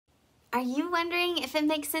Are you wondering if it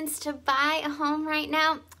makes sense to buy a home right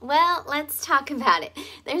now? Well, let's talk about it.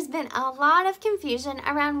 There's been a lot of confusion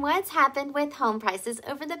around what's happened with home prices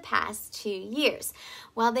over the past 2 years.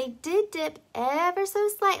 While they did dip ever so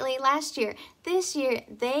slightly last year, this year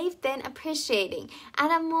they've been appreciating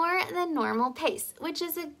at a more than normal pace, which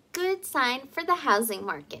is a good sign for the housing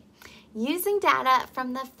market. Using data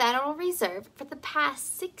from the Federal Reserve for the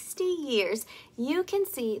past 60 years, you can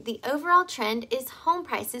see the overall trend is home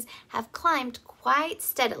prices have climbed quite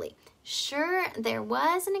steadily. Sure, there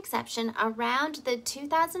was an exception around the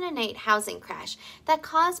 2008 housing crash that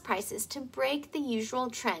caused prices to break the usual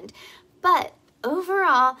trend, but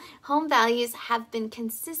overall, home values have been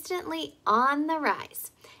consistently on the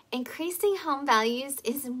rise. Increasing home values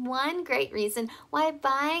is one great reason why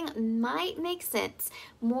buying might make sense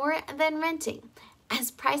more than renting.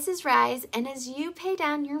 As prices rise and as you pay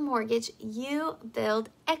down your mortgage, you build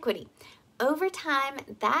equity. Over time,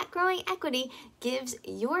 that growing equity gives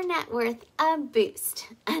your net worth a boost.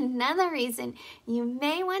 Another reason you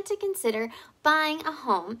may want to consider buying a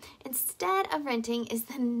home instead of renting is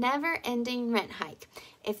the never-ending rent hike.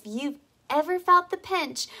 If you've ever felt the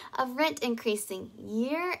pinch of rent increasing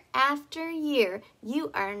year after year, you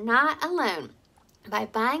are not alone. By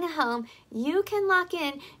buying a home, you can lock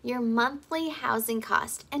in your monthly housing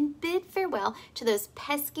cost and bid farewell to those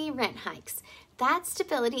pesky rent hikes. That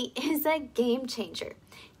stability is a game changer.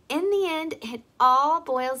 In the end, it all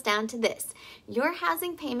boils down to this. Your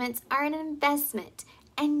housing payments are an investment,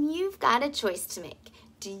 and you've got a choice to make.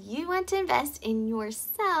 Do you want to invest in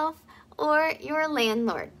yourself or your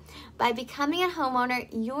landlord? By becoming a homeowner,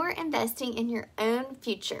 you're investing in your own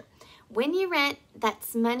future. When you rent,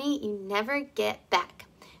 that's money you never get back.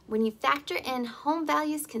 When you factor in home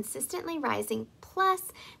values consistently rising,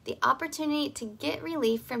 plus the opportunity to get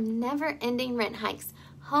relief from never-ending rent hikes,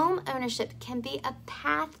 home ownership can be a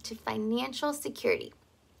path to financial security.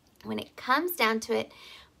 When it comes down to it,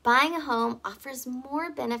 buying a home offers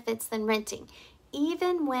more benefits than renting,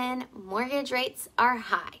 even when mortgage rates are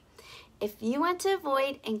high. If you want to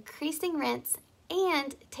avoid increasing rents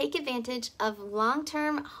and take advantage of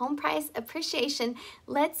long-term home price appreciation,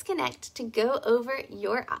 let's connect to go over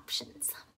your options.